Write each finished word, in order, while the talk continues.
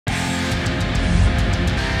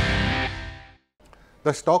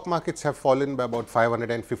The stock markets have fallen by about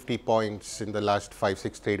 550 points in the last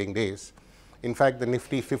 5-6 trading days. In fact, the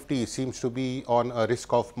Nifty 50 seems to be on a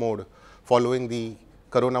risk-off mode following the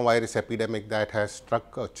coronavirus epidemic that has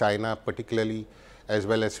struck China particularly, as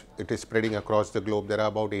well as it is spreading across the globe. There are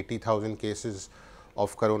about 80,000 cases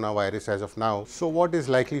of coronavirus as of now. So what is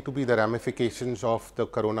likely to be the ramifications of the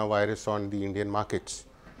coronavirus on the Indian markets?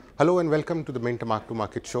 Hello and welcome to the Mint Mark to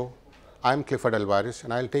Market show. I'm Clifford Alvarez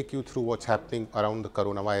and I'll take you through what's happening around the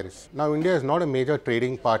coronavirus. Now, India is not a major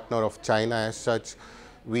trading partner of China as such.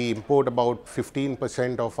 We import about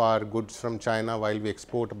 15% of our goods from China while we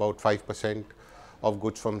export about 5% of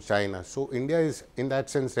goods from China. So India is in that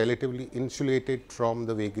sense relatively insulated from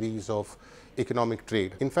the vagaries of economic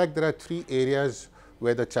trade. In fact, there are three areas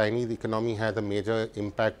where the Chinese economy has a major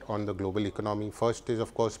impact on the global economy. First is,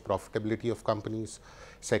 of course, profitability of companies.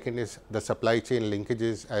 Second is the supply chain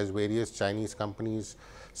linkages, as various Chinese companies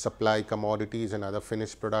supply commodities and other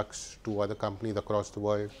finished products to other companies across the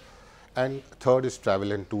world. And third is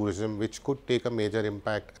travel and tourism, which could take a major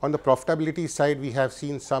impact. On the profitability side, we have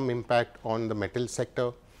seen some impact on the metal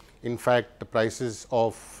sector. In fact, the prices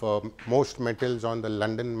of most metals on the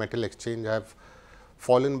London Metal Exchange have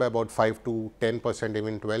fallen by about 5 to 10%,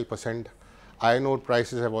 even 12%. Iron ore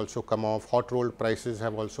prices have also come off. Hot rolled prices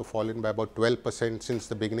have also fallen by about 12% since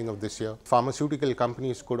the beginning of this year. Pharmaceutical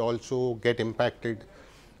companies could also get impacted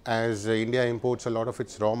as India imports a lot of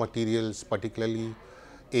its raw materials, particularly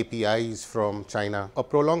APIs from China. A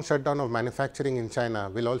prolonged shutdown of manufacturing in China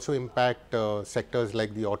will also impact sectors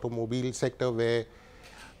like the automobile sector, where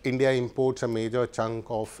India imports a major chunk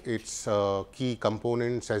of its key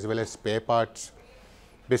components as well as spare parts.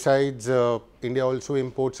 Besides, India also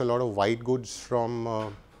imports a lot of white goods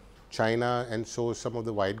from China, and so some of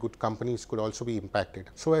the white goods companies could also be impacted.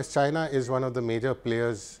 So as China is one of the major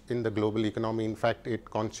players in the global economy, in fact it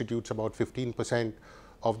constitutes about 15%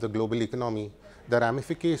 of the global economy, the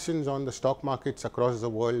ramifications on the stock markets across the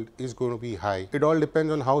world is going to be high. It all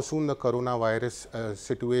depends on how soon the coronavirus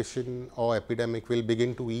situation or epidemic will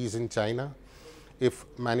begin to ease in China. If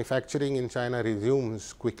manufacturing in China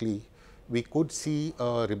resumes quickly, we could see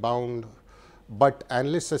a rebound, but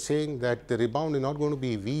analysts are saying that the rebound is not going to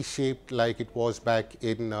be V-shaped like it was back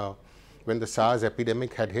in when the SARS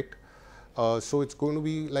epidemic had hit. So it's going to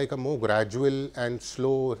be like a more gradual and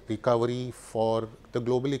slow recovery for the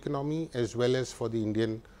global economy as well as for the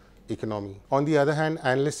Indian economy. On the other hand,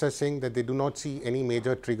 analysts are saying that they do not see any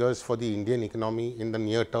major triggers for the Indian economy in the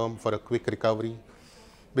near term for a quick recovery.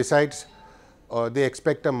 Besides, they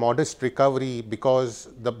expect a modest recovery because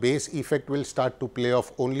the base effect will start to play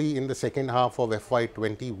off only in the second half of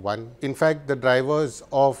FY21. In fact, the drivers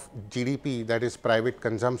of GDP, that is private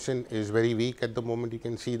consumption, is very weak at the moment. You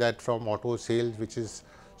can see that from auto sales, which is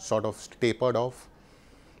sort of tapered off.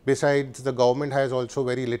 Besides, the government has also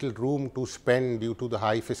very little room to spend due to the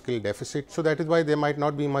high fiscal deficit. So that is why there might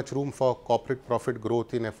not be much room for corporate profit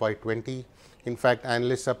growth in FY20. In fact,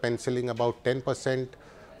 analysts are penciling about 10%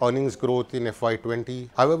 earnings growth in FY20.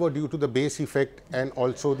 However, due to the base effect and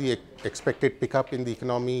also the expected pickup in the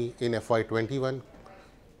economy in FY21,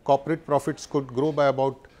 corporate profits could grow by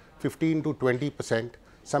about 15 to 20%.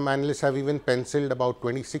 Some analysts have even penciled about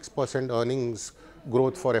 26% earnings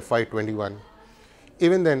growth for FY21.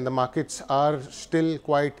 Even then, the markets are still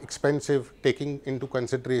quite expensive, taking into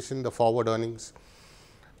consideration the forward earnings.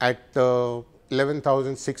 At the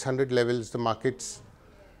 11,600 levels, the markets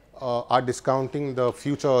are discounting the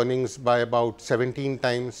future earnings by about 17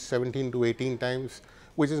 to 18 times,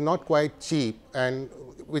 which is not quite cheap and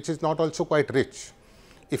which is not also quite rich.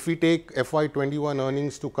 If we take FY21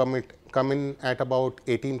 earnings to come in at about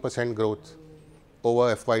 18% growth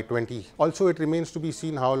over FY20. Also, it remains to be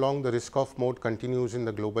seen how long the risk-off mode continues in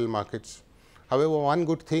the global markets. However, one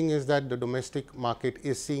good thing is that the domestic market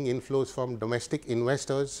is seeing inflows from domestic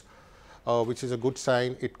investors, which is a good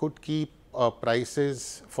sign. It could keep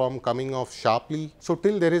prices from coming off sharply. So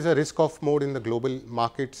till there is a risk-off mode in the global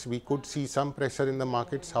markets, we could see some pressure in the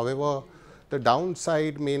markets. However, the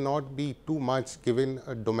downside may not be too much given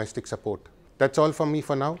domestic support. That's all from me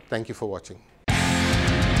for now. Thank you for watching.